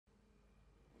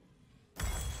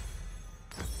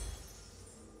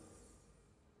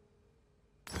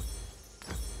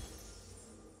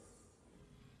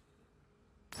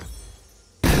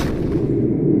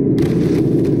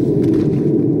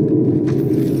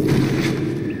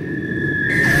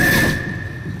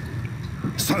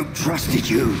Did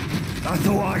you? I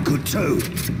thought I could too.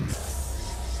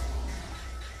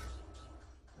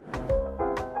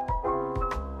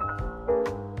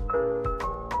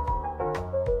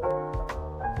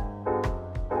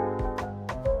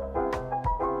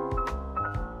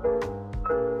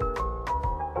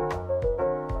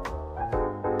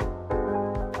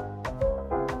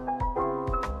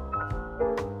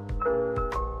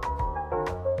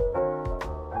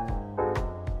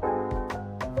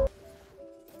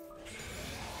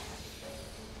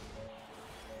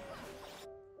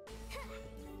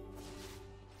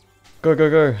 Go, go,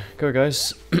 go. Go,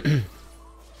 guys.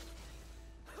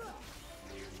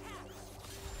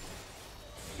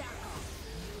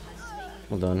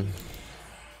 Well done.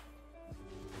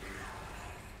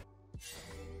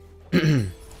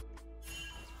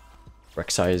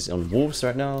 Rek'Sai is on wolves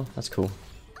right now. That's cool.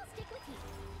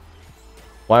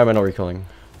 Why am I not recalling?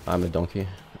 I'm a donkey.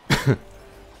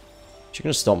 She's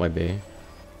gonna stop my B.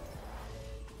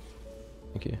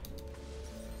 Thank you.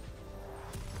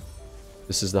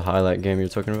 This is the highlight game you're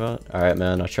talking about? Alright,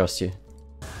 man, I trust you.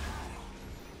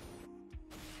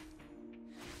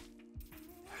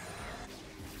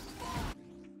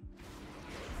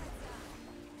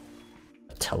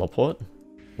 A teleport?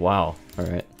 Wow,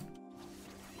 alright.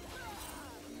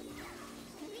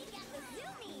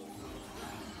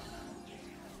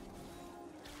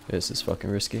 This is fucking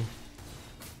risky.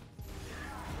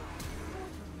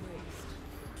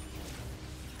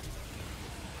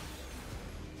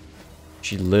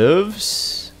 She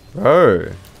lives?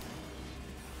 Bro.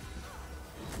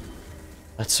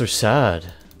 That's so sad.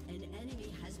 An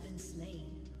enemy has been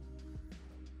slain.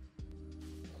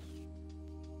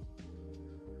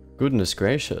 Goodness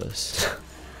gracious.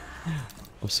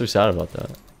 I'm so sad about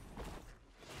that.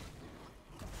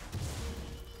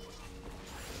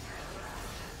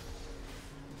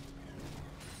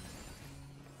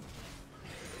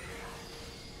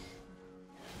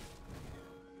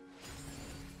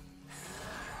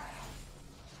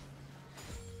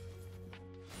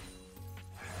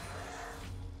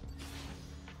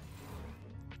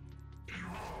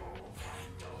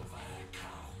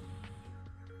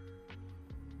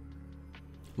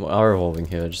 We are evolving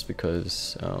here just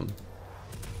because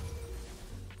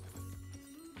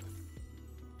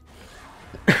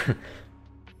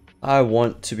I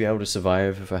want to be able to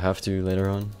survive if I have to later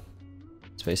on.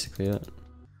 That's basically it.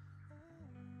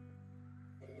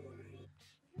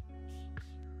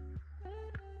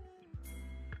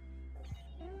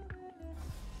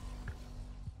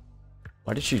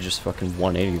 Why did she just fucking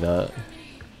 180 that?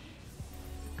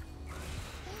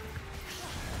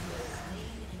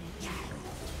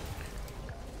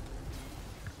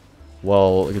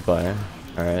 Well, goodbye.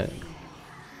 Alright.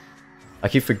 I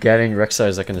keep forgetting Rek'Sai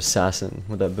is like an assassin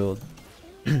with that build.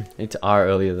 I need to R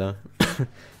earlier though.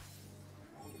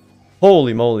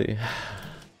 Holy moly.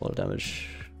 A lot of damage.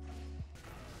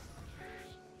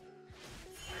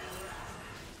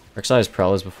 Rek'Sai has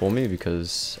prowlers before me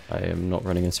because I am not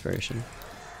running inspiration.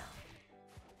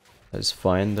 That is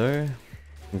fine though.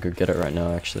 I'm gonna get it right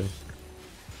now actually.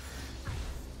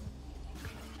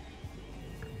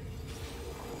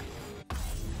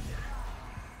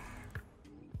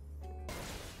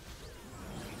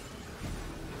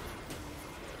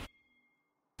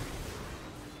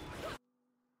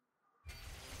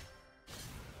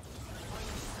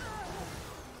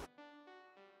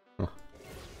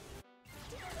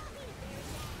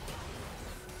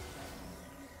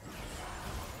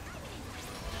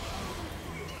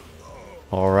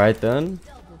 Alright then.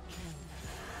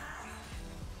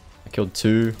 I killed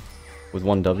 2 with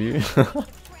 1 W.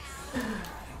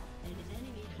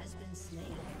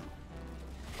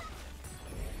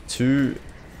 2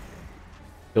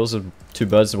 kills of 2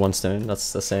 birds with 1 stone,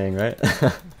 that's the saying, right?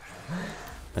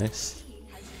 Nice.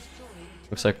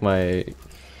 Looks like my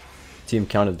team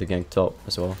counted the gank top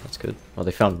as well, that's good. Oh,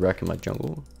 they found wreck in my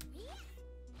jungle.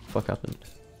 What the fuck happened?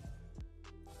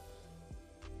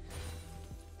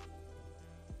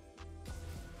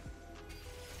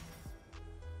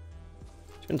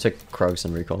 I'm gonna take Kha'Zix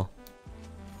and recall.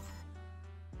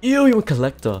 Ew, you a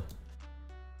collector!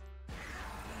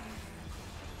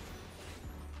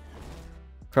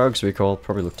 Kha'Zix recall,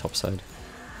 probably look top side.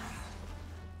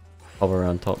 Hover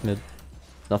around top mid.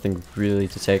 Nothing really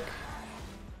to take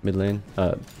mid lane.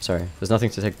 Sorry, there's nothing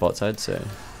to take bot side, so...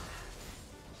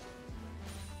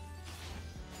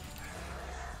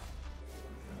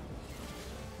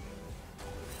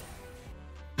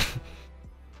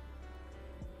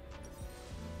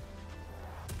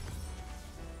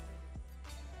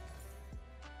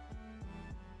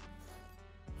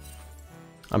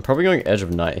 I'm probably going Edge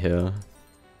of Night here.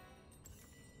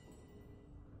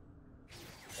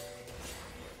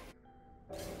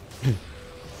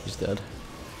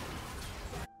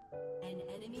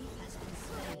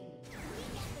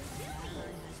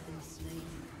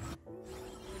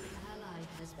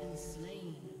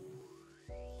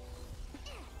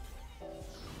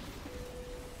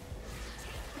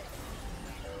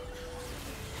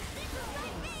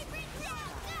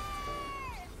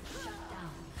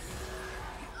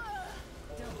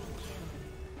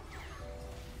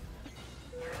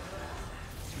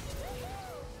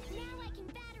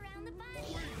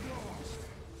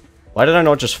 Why did I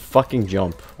not just fucking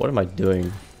jump? What am I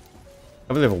doing?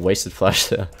 I believe I wasted flash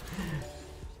there.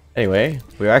 Anyway,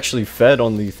 we're actually fed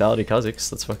on the lethality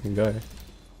Kha'Zix. Let's fucking go.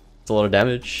 It's a lot of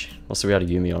damage. Also, we had a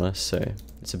Yumi on us, so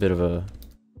it's a bit of a...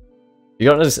 You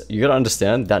gotta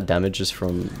understand that damage is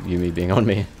from Yumi being on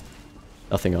me.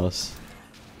 Nothing else.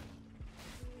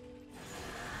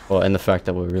 Well, and the fact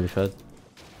that we're really fed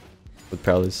with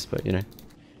Prowlers, but you know.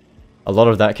 A lot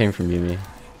of that came from Yumi,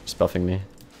 just buffing me.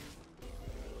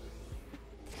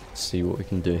 Let's see what we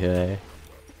can do here.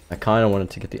 I kind of wanted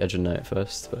to get the Edge of Night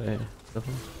first, but yeah,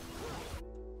 definitely.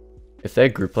 If they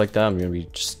group like that, I'm gonna be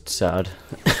just sad.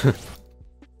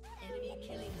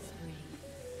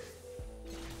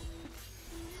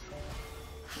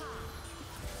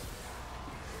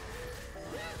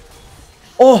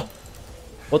 Oh!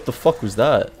 What the fuck was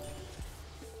that?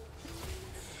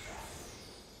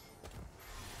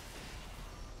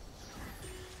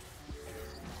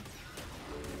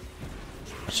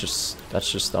 That's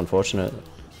just unfortunate.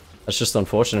 That's just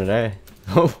unfortunate, eh?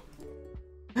 What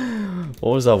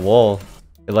was that wall?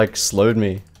 It like slowed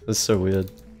me. It was so weird.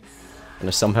 And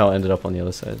I somehow ended up on the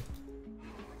other side.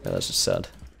 Yeah, that's just sad.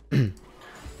 I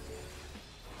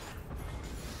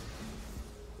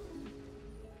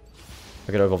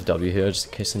gotta go off W here just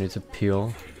in case I need to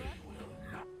peel.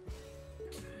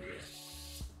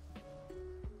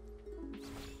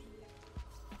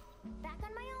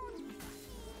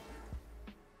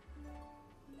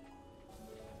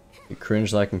 You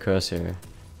cringe like and curse here.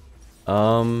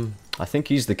 I think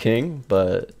he's the king,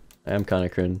 but I am kind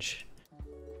of cringe.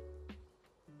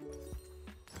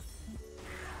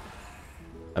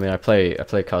 I mean, I play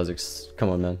Kha'Zix. Come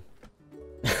on, man.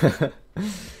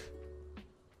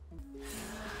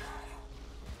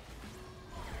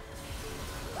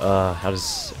 How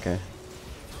does... okay.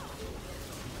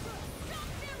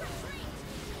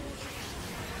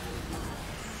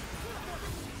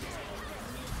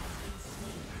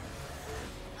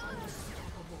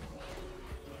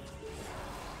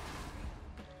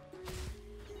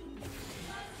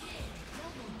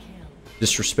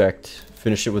 Disrespect.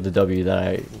 Finish it with the W that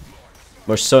I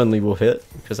most certainly will hit,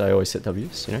 because I always hit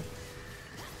Ws, you know?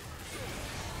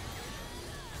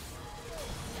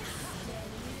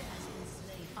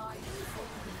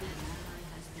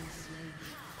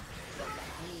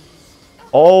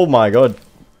 Oh my god.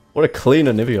 What a clean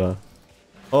Anivia.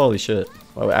 Holy shit.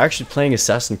 Wow, we're actually playing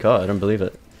Assassin card. I don't believe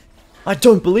it. I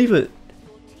don't believe it!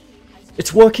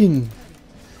 It's working!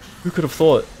 Who could have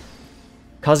thought?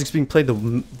 Kha'Zix being played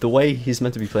the way he's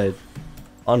meant to be played.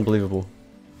 Unbelievable.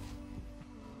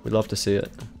 We'd love to see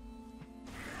it.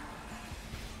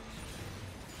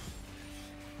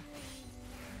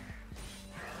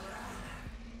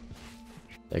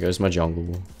 There goes my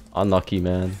jungle. Unlucky,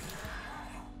 man.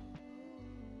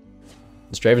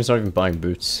 This Draven's not even buying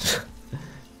boots.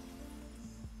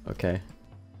 Okay.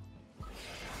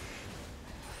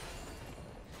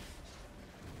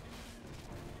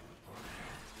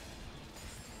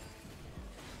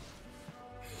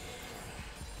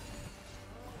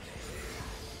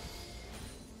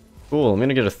 Cool, I'm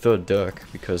gonna get a third Dirk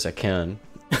because I can.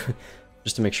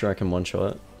 Just to make sure I can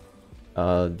one-shot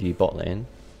the bot lane.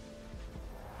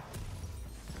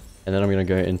 And then I'm gonna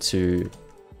go into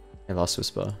a Last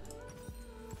Whisper.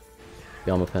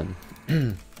 The Armor Pen.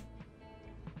 Who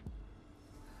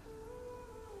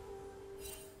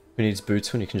needs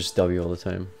boots when you can just W all the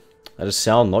time? That is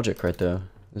sound logic right there.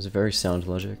 There's a very sound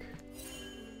logic.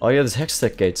 Oh yeah, there's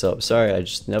Hextech gates up. Sorry, I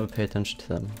just never pay attention to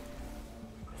them.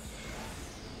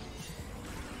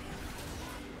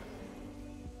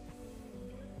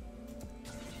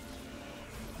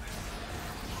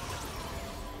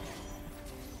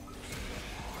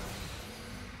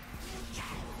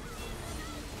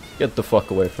 Get the fuck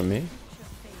away from me.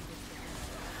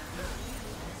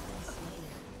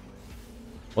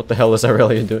 What the hell is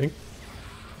Irelia doing?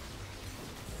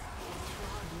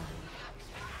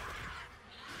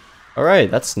 Alright,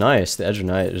 that's nice. The Edge of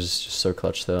Night is just so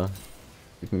clutch there.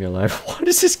 Keeping me alive. What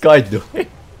is this guy doing?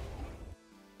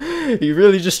 He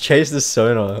really just chased this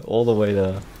Sona all the way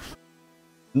there.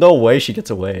 No way she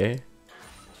gets away.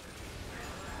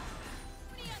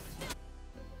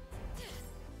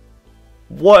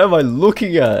 What am I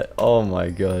looking at? Oh my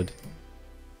god.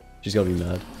 She's gotta be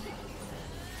mad.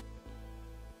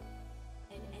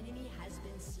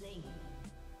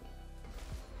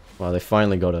 Wow, they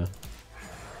finally got her.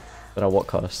 But at what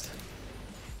cost?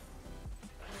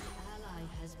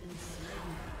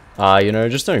 You know,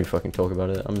 just don't even fucking talk about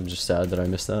it. I'm just sad that I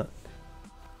missed that.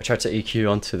 I tried to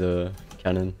EQ onto the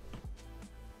cannon.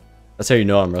 That's how you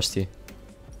know I'm rusty.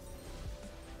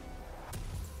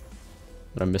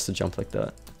 When I missed a jump like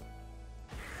that.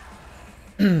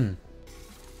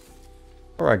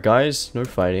 Alright guys, no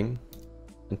fighting.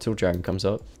 Until dragon comes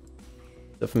up.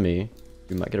 Except for me.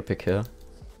 We might get a pick here.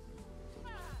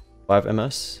 5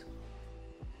 MS.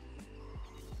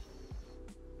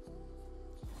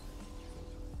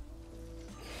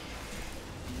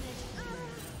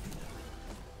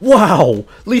 Wow!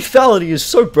 Lethality is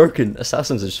so broken.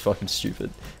 Assassins are just fucking stupid.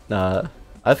 Nah,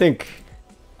 I think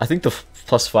the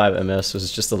 +5 MS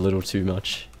was just a little too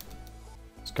much.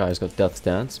 This guy's got Death's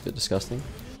Dance, a bit disgusting.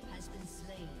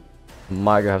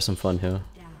 Might go have some fun here.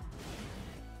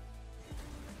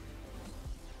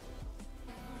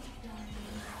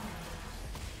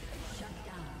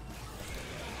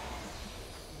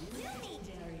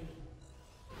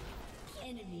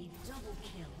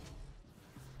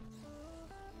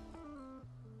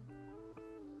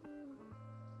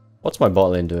 What's my bot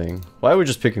lane doing? Why are we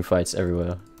just picking fights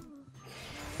everywhere?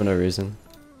 For no reason.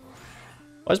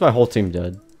 Why is my whole team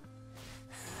dead?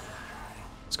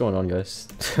 What's going on, guys?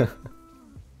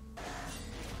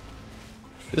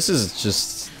 This is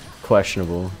just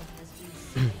questionable.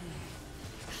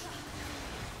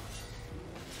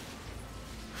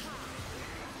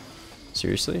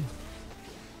 Seriously?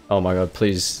 Oh my god,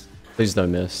 please. Please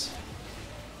don't miss.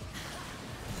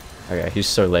 Okay, he's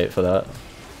so late for that.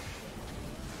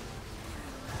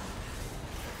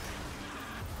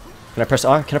 Can I press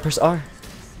R? Can I press R?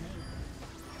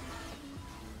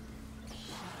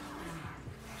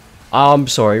 I'm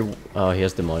sorry. Oh, he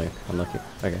has demonic. Unlucky.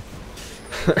 Okay.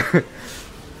 That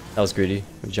was greedy.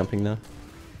 We're jumping there.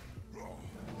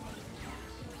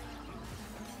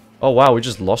 Oh wow, we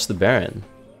just lost the Baron.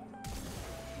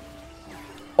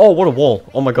 Oh, what a wall.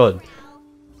 Oh my god.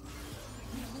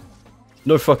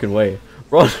 No fucking way.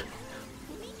 Run.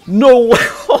 No way.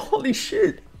 Holy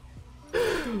shit.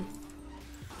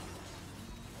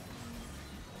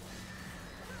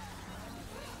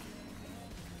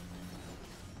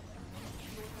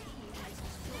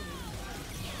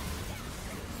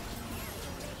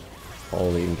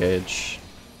 Holy engage.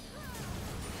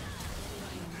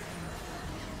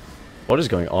 What is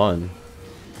going on?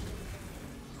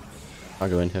 I'll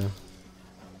go in here.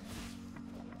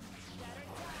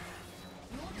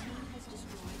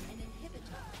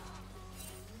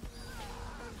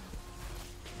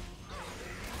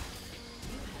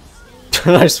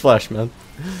 Nice flash, man.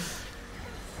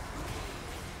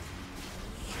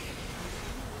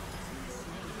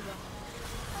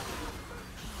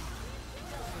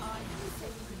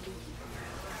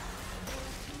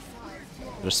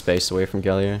 Bit of space away from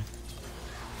Galio.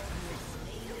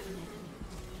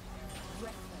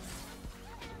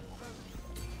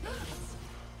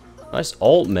 Nice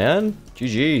ult, man.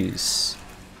 GG's.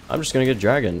 I'm just gonna get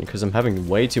dragon because I'm having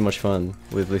way too much fun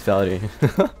with lethality.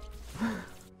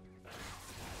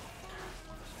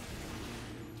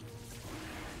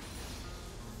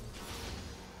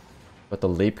 Got the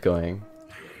leap going.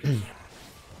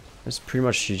 That's pretty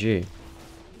much GG.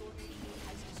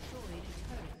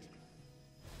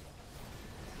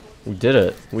 We did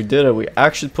it. We did it. We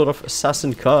actually put off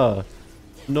Assassin Car.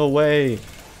 No way.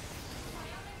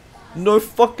 No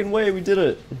fucking way we did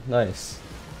it. Nice.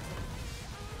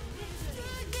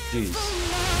 Jeez.